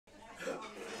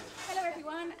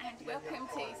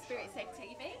to Spirit Said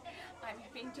TV. I'm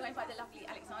being joined by the lovely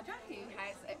Alexandra, who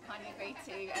has kindly agreed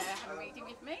to have a reading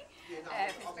with me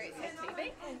for Spirit Said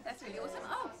TV. That's really awesome.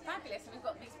 Oh, fabulous. And we've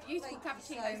got these beautiful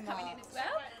cappuccinos coming in as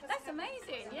well. That's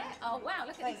amazing, yeah. Oh, wow,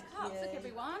 look at these cups. Look,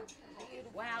 everyone.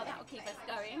 Wow, that will keep us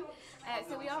going.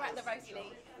 So we are at the Rosey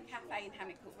Lea Cafe in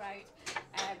Hamlet Court Road,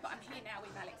 but I'm here now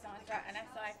with Alexandra, and as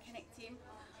I connect in,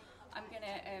 I'm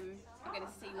gonna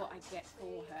see what I get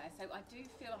for her. So I do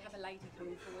feel I have a lady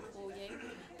coming forward for you.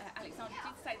 Alexandra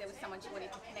did say there was someone she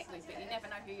wanted to connect with, but you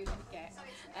never know who you're going to get.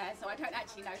 So I don't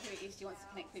actually know who it is she wants to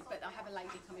connect with, but I have a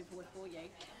lady coming forward for you.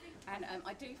 And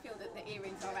I do feel that the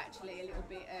earrings are actually a little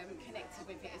bit connected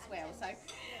with it as well. So,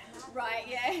 right,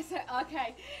 yeah, so,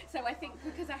 okay. So I think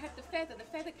because I had the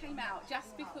feather came out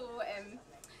just before,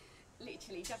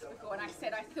 literally just before, and I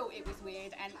said I thought it was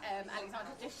weird, and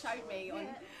Alexandra just showed me on,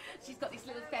 she's got this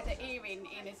little feather earring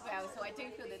in as well, so I do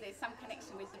feel that there's some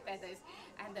connection with the feathers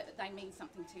and that they mean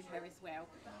something to her as well.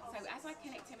 So as I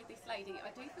connect in with this lady, I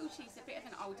do feel she's a bit of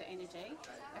an older energy,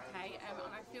 okay, and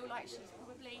I feel like she's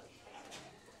probably,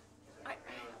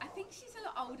 I think she's a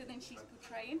lot older than she's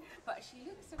portraying, but she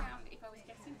looks around, if I was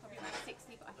guessing, probably around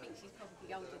 60, but I think she's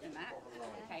probably older than that.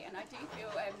 Okay, and I do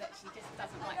feel that she just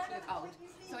doesn't like to look old.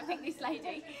 So I think this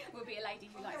lady will be a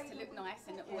lady who likes to look nice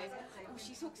and always,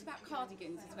 she talks about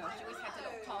cardigans as well. She always had a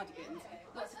lot of cardigans,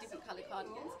 lots of different coloured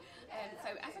cardigans. So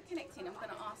as I connect in, I'm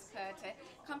going to ask her to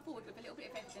come forward with a little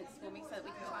bit of evidence for me so that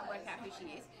we can try and work out who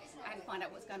she is and find out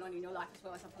what's going on in your life as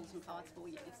well as I pull some cards for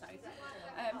you. So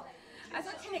as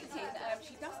I connect in,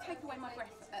 she does take away my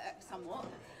breath somewhat,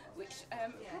 which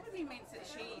probably means that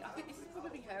I think this is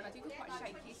probably her, and I do feel quite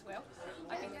shaky as well.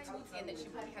 I think that towards the end that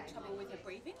she probably had trouble with her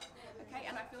breathing, okay,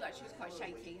 and I feel like she was quite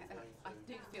shaky. I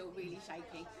do feel really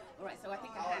shaky. Alright, so I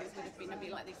think her hands would have been a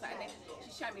bit like this, and then she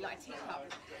showed me like a teacup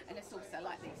and a saucer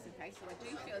like this, okay, so I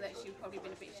do feel that she'd probably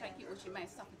been a bit shaky, or she may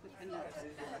have suffered with her nerves.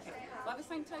 Okay. By the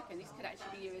same token, this could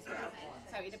actually be you as well,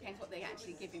 so it depends what they're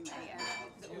actually giving me,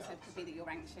 because it also could be that you're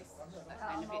anxious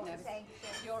and a bit nervous.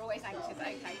 You're always anxious,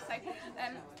 okay,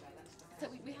 so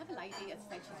we have a lady, as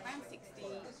I say, she's around 60,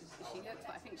 she looks,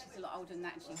 but I think she's a lot older than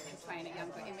that, and she's portraying a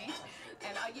younger image.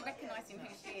 Are you recognising who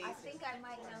she is? I think I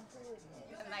might know who it is.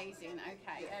 Amazing,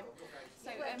 okay.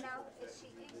 Now, is she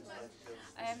English?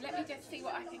 Let me just see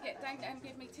what I can get. Don't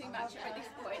give me too much at this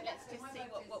point, let's just see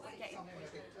what we're getting.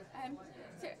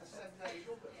 So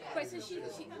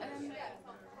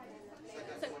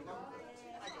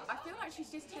I feel like she's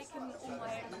just taken all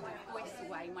my voice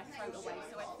away, my throat away,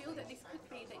 so I feel that this could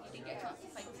be that you didn't get a chance to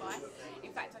say goodbye.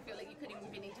 In fact, I feel like you could even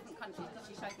been in different countries because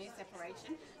she showed me a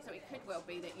separation, so it could well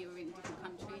be that you were in different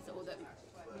countries, or that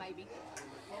maybe,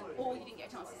 or you didn't get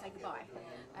a chance to say goodbye.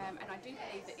 And I do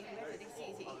believe that whoever this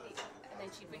is, and then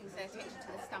she brings her attention to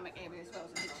the stomach area as well,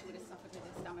 so I think she would have suffered with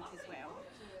her stomach as well.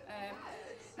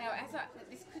 Now,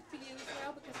 this could be you as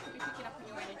well, because it could be picking up on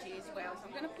your energy as well. So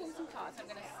I'm going to pull some cards. I'm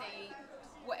going to see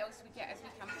what else we get as we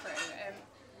come through.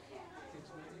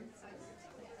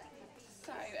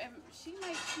 So she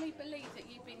makes me believe that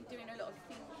you've been doing a lot of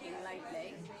thinking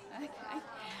lately. Okay.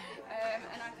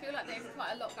 And I feel like there's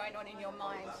quite a lot going on in your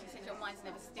mind. She says your mind's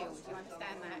never still. Do you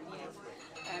understand that? Yes.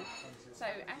 So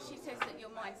as she says that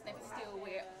your mind's never still,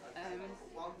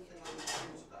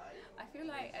 I feel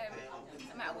like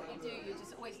no matter what you do, you're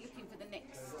just always looking for the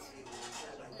next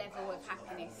level of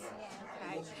happiness.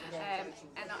 Okay,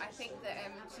 and I think that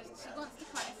she wants to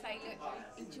kind of say, look,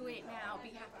 enjoy it now,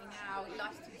 be happy now,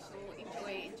 life's too short,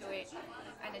 enjoy it.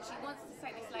 And she wants to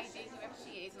say, this lady, whoever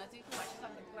she is, and I do feel like she's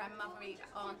like a grandmothery,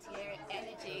 auntie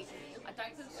energy. I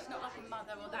don't feel she's not like a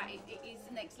mother or that. It is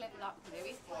the next level up. There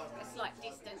is a slight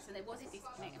distance, and there was a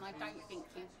disconnect, and I don't think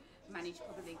you managed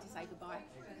probably to say goodbye,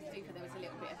 because I do feel there was a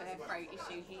little bit of a throat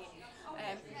issue here.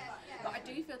 But I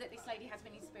do feel that this lady has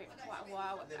been in spirit for quite a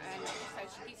while, and so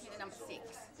she gives me the number 6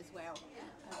 as well.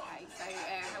 Okay, so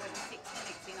however 6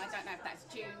 connects in, I don't know if that's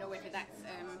June or whether that's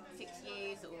 6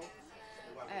 years, or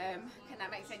can that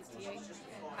make sense to you?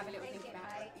 Have a little think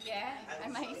about it. Yeah,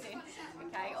 amazing.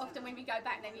 Okay, often when we go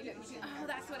back then you look and you think, oh,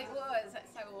 that's what it was,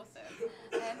 that's so awesome.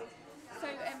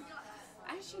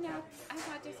 As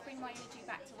I just bring my energy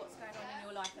back to what's going on in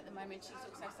your life at the moment, she's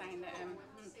also saying that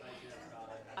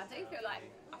I feel like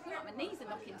my knees are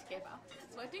knocking together.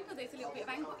 So I do feel there's a little bit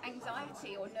of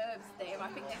anxiety or nerves there.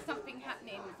 I think there's something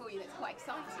happening for you that's quite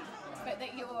exciting, but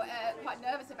that you're quite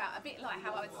nervous about, a bit like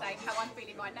how I would say how I'm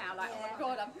feeling right now, like, oh my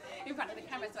God, I'm in front of the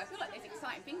camera, so I feel like there's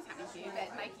exciting things happening to you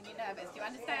that are making you nervous. Do you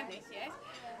understand this, yes?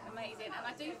 Amazing. And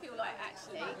I do feel like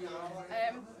actually,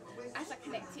 as I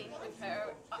connect in with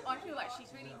her, I feel like she's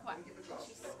really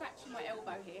she's scratching my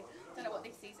elbow here. I don't know what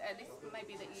this is. This may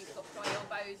be that you've got dry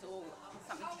elbows or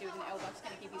something to do with an elbow. I'm just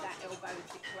going to give you that elbow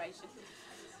situation.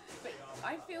 But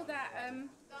I feel that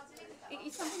it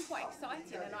is something quite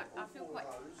exciting, and I feel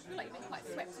like you've been quite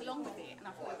swept along with it, and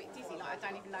I feel a bit dizzy, like I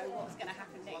don't even know what's going to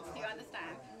happen next. Do you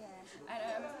understand? Yeah.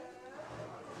 And,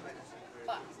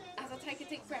 but as I take a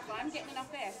deep breath, I'm getting enough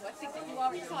air, so I think that you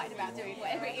are excited about doing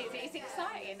whatever it is. It's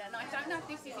exciting, and I don't know if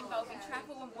this is involving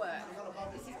travel and work.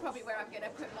 This is probably where I'm going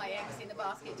to put my eggs in the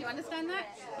basket. Do you understand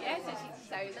that? Yeah.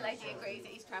 So the lady agrees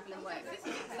it is travel and work. This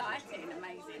is exciting,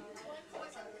 amazing.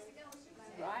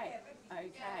 Right,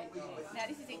 okay. Now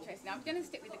this is interesting. I'm going to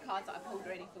stick with the cards that I've pulled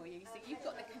already for you. So you've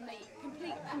got the complete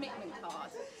commitment card.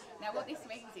 Now what this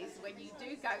means is when you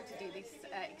do go to do this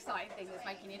exciting thing that's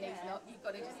making your knees knot, you've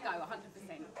got to just go 100%.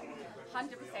 100%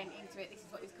 into it. This is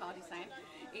what this card is saying.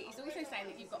 It is also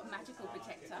saying that you've got a magical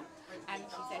protector, and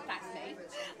she said, that's me.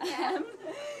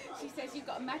 She says you've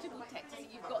got a magical protector, so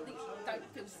you've got don't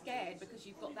feel scared because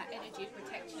you've got that energy of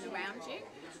protection around you.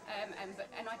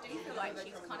 And I do feel like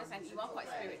she's kind of saying that you are quite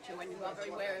spiritual and you are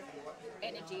very aware of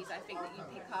energies, I think, that you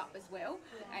pick up as well.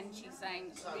 And she's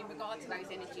saying, in regard to those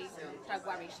energies, don't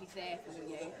worry, she's there for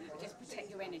you. Just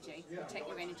protect your energy,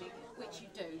 which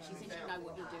you do. She says you know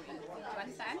what you're doing. Do you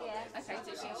understand? Yeah. Okay,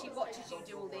 so she watches you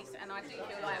do all this, and I do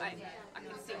feel like I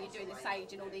can see you doing the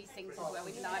sage and all these things as well,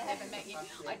 even though I've never met you.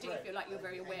 I do feel like you're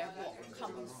very aware of what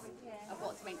comes, of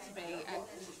what's meant to be, and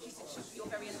she said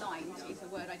you're very aligned, is a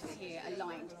word I just hear,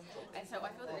 aligned. And so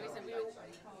I feel that there is a real,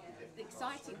 the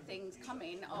exciting things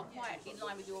coming are quite in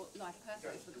line with your life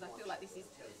purpose, because I feel like this is,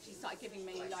 she started giving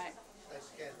me like,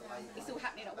 it's all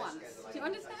happening at once. Do you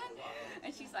understand?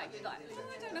 And she's like, you're like,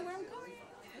 I don't know where I'm going.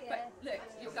 But look,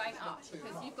 you're going up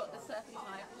because you've got the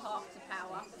serpentine path to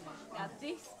power. Now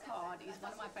this card is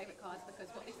one of my favourite cards because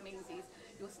what this means is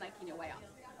you're snaking your way up.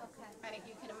 Okay. And if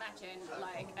you can imagine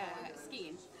like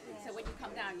skiing, so when you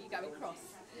come down you go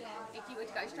across. If you were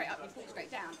to go straight up you fall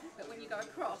straight down, but when you go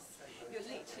across you're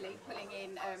literally pulling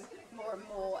in more and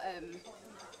more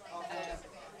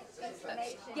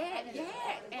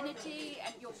energy,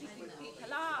 and you're picking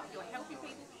people up, you're helping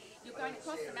people. You're going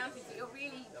across the mountains, but you're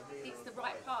really, it's the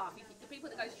right path. The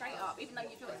people that go straight up, even though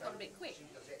you feel it's gone a bit quick,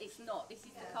 it's not. This is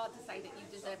the card to say that you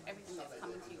deserve everything that's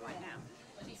coming to you right now.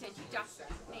 She says you just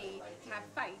need to have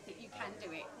faith that you can do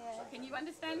it. Can you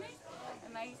understand this?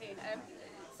 Amazing.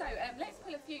 So let's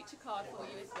pull a future card for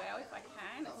you as well, if I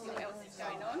can. Let's see what else is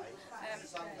going on.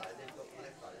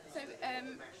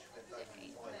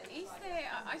 Is there,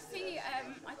 I see,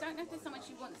 I don't know if there's someone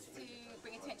she wants to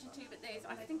bring attention to, but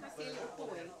I think I see a little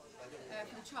boy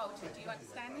from childhood. Do you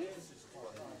understand this?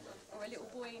 Or a little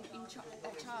boy a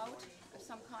child of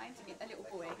some kind, a little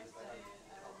boy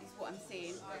is what I'm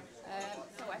seeing.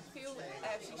 So I feel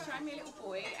she's showing me a little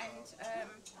boy, and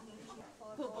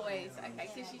poor boys. Okay,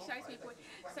 so she shows me a boy.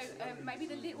 So maybe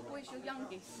the little boy is your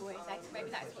youngest boy. Maybe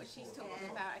that's what she's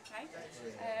talking about. Okay.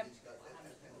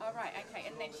 All right. Okay.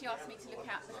 And then she asked me to look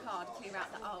out the card, clear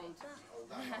out the old.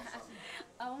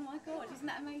 Oh my God! Isn't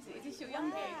that amazing? Is this your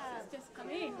youngest? It's just come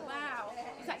in. Wow.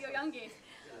 Is that your youngest?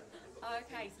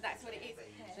 Okay. So that's what it is.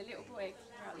 The little boy,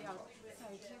 clear out the old. So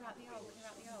clear out the old. Clear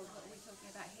out the old. What are we talking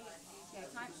about here? Yeah,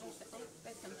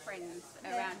 there's some friends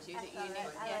around you that you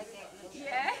need.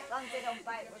 Yeah. As long as they don't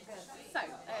bite, we're good. So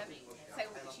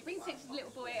she brings attention to the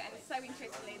little boy, and so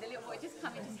interestingly, the little boy just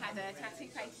come and just had a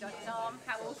tattoo painted on his arm.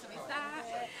 How awesome is that?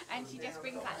 And she just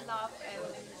brings that love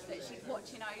that she's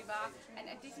watching over.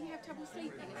 And does he have trouble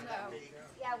sleeping as well?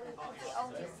 Yeah, he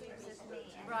only sleeps with me.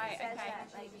 And right. He says Okay.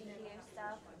 that, like, he hears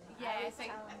stuff. Yeah. So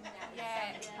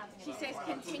she says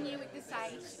continue with the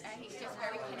sage. He's just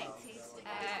very connected.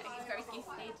 He's very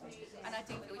gifted, and I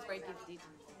do feel he's very gifted.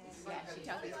 Yeah, she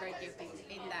tells me he's very gifted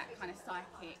in that kind of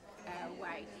psychic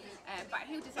way. But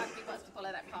he'll decide if he wants to follow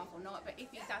that path or not. But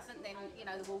if he doesn't, then you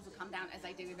know the walls will come down as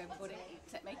they do with everybody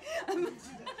except me.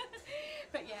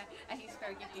 But yeah, and he's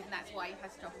very gifted, and that's why he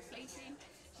has trouble sleeping.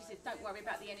 She says, don't worry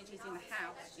about the energies in the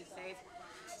house. She says.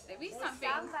 There is something,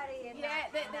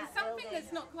 there's something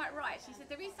that's not quite right. She said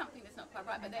there is something that's not quite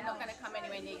right, but they're not going to come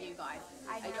anywhere near you guys.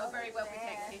 You're very well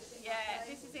protected. Yeah,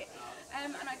 this is it.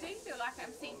 And I do feel like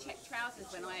I'm seeing check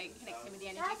trousers when I connect him with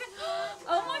the energy.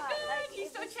 Oh my God, you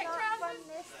saw check trousers?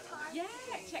 Yeah,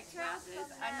 check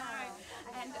trousers. I know.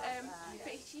 And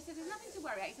but she said there's nothing to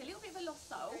worry about. He's a little bit of a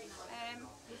lost soul.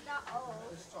 He's not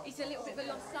old. He's a little bit of a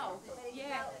lost soul.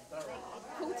 Yeah.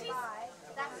 40s?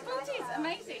 That's 40s,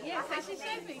 amazing. Yeah, so she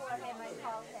showed me.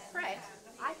 Fred.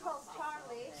 I call him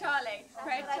Charlie. Charlie.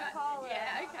 Fred. That's what I call him.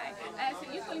 Yeah, okay.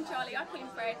 So you call him Charlie, I call him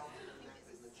Fred.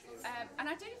 And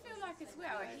I do feel like as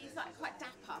well, he's like quite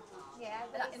dapper. Yeah,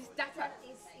 like, he's dapper.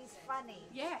 He's funny.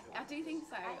 Yeah, I do think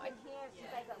so. I can hear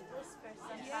because I got whispers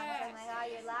sometimes. Yeah. I'm like, oh,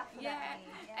 you're laughing at me.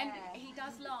 Yeah. And he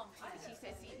does laugh. She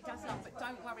says he does laugh, but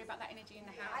don't worry about that energy in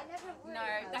the house. I never would. No,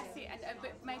 that's it. And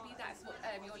but maybe that's what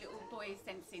your little boy is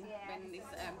sensing when this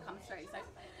comes through. So,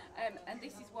 and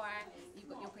this is why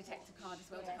you've got your protector card as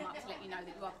well to come up to let you know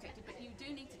that you are protected. But you do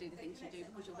need to do the things you do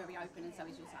because you're very open, and so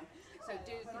is your son. So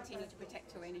do continue to protect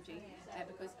your energy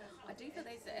because I do feel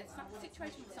there's some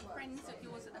situation with some friends of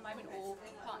yours at the moment, or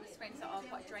partners, friends that are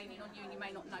quite draining on you, and you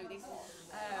may not know this.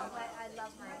 I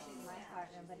love my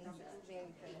partner, but he's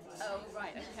very crazy. Oh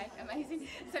right, okay, amazing.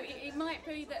 So it might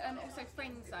be that also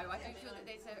friends though. I do feel that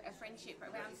there's a friendship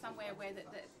around somewhere where that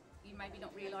you maybe not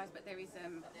realise, but there is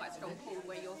quite a strong pull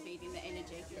where you're feeding the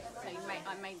energy. So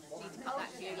I may need to cut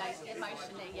that to you later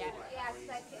emotionally, yeah. Yeah,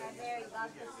 because I very love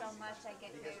her so much, I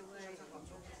get very worried.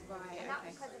 Right, Not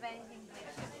okay. because of anything, but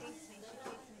she treats me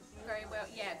Very well,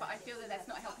 yeah, but I feel that that's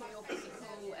not helping your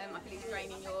physical. I feel it's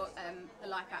draining your the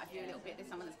life out of you a little bit. There's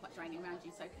someone that's quite draining around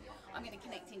you, so I'm going to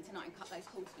connect in tonight and cut those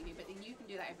cords for you. But then you can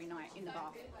do that every night in the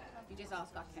bath. You just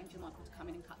ask Archangel Michael to come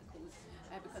in and cut the cords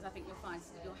because I think you'll find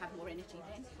you'll have more energy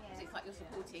then. So it's like you're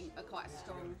supporting quite a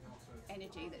strong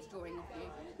energy that's drawing off you,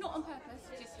 not on purpose,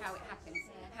 just how it happens,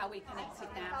 how we connect it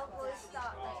now.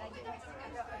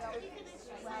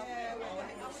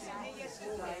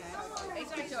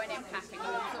 It's good joy and empathic,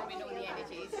 you're absorbing all the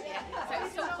energies. Yeah.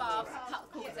 So salt baths, cut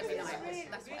cords every night.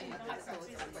 That's what I do, cut cords.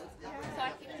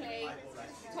 Psychically,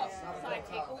 top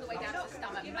psychic, all the way down to the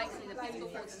stomach. Basically the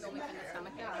physical cords are normally from the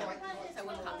stomach area, so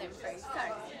we'll cut them through. So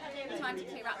time to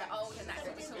clear out the old, and that's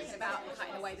what we're talking about,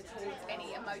 cutting away the cords,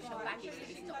 any emotional baggage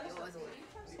that is not yours.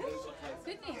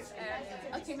 Goodness.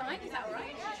 Oh, do you mind? Is that all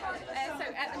right? So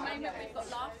at the moment we've got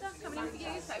laughter coming in for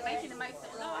you, so making the most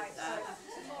of laughter.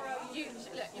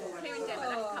 Look, you're clearing debt, but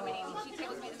that's coming in. She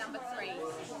tells me the number 3.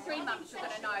 3 months you're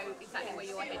going to know exactly where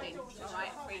you're heading. All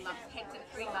right, 3 months. Head to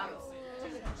 3 months.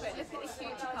 But look at this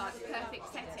future card, perfect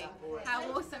setting. How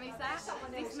awesome is that?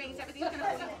 This means everything's going to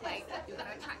fall into place. You're going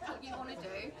to attract what you want to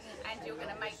do, and you're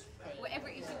going to make whatever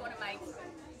it is you want to make.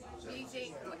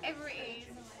 Music, whatever it is.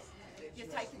 You're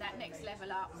taking that next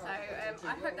level up. So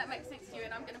I hope that makes sense to you,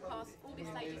 and I'm going to pass all this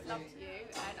lady's love to you,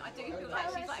 and I do feel like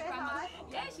she's like grandma.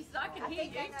 Yeah, she said I can hear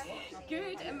you.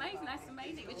 Good, amazing, that's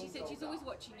amazing. But she said she's always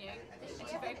watching you, and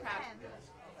she's very proud.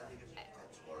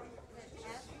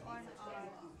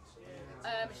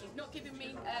 She's not giving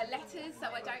me letters,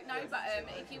 so I don't know, but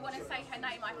if you want to say her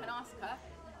name, I can ask her.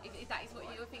 If that is what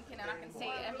you were thinking, and I can see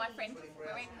it, and my friend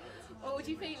Marie. Oh,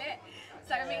 do you feel it?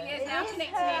 So Amelia's now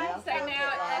connecting in. So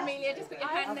now, Amelia, just put your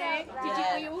hand there.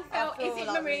 We all felt, is it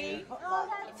Marie?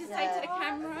 To say to the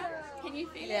camera, can you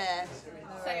feel it? Yeah.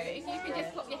 So if you can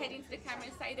just pop your head into the camera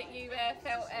and say that you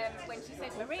felt when she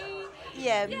said Marie.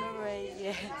 Yeah, Marie,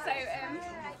 yeah. So,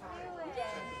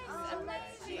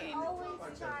 amazing.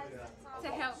 To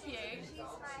help you. She's my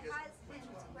husband.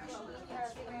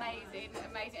 Amazing,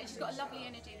 amazing. And she's got a lovely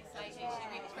energy, this lady. She's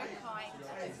really very kind,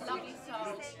 lovely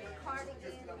soul.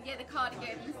 Yeah, the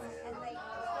cardigans. And like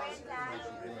granddad,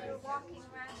 we were walking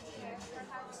around here, her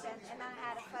husband, and I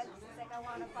had a focus. He's like, I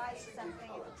want to buy you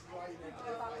something. He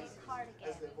bought me a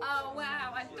cardigan. Oh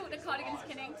wow, I thought the cardigan's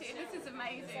connected. This is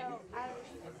amazing. So I was,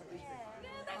 yeah,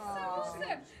 that's so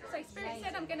awesome. So Spirit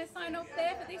said I'm going to sign off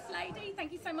there for this lady.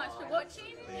 Thank you so much for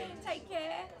watching. Take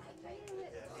care.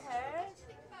 her.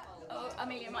 Oh,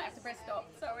 Amelia might have to press stop.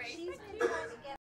 Sorry. She's trying to get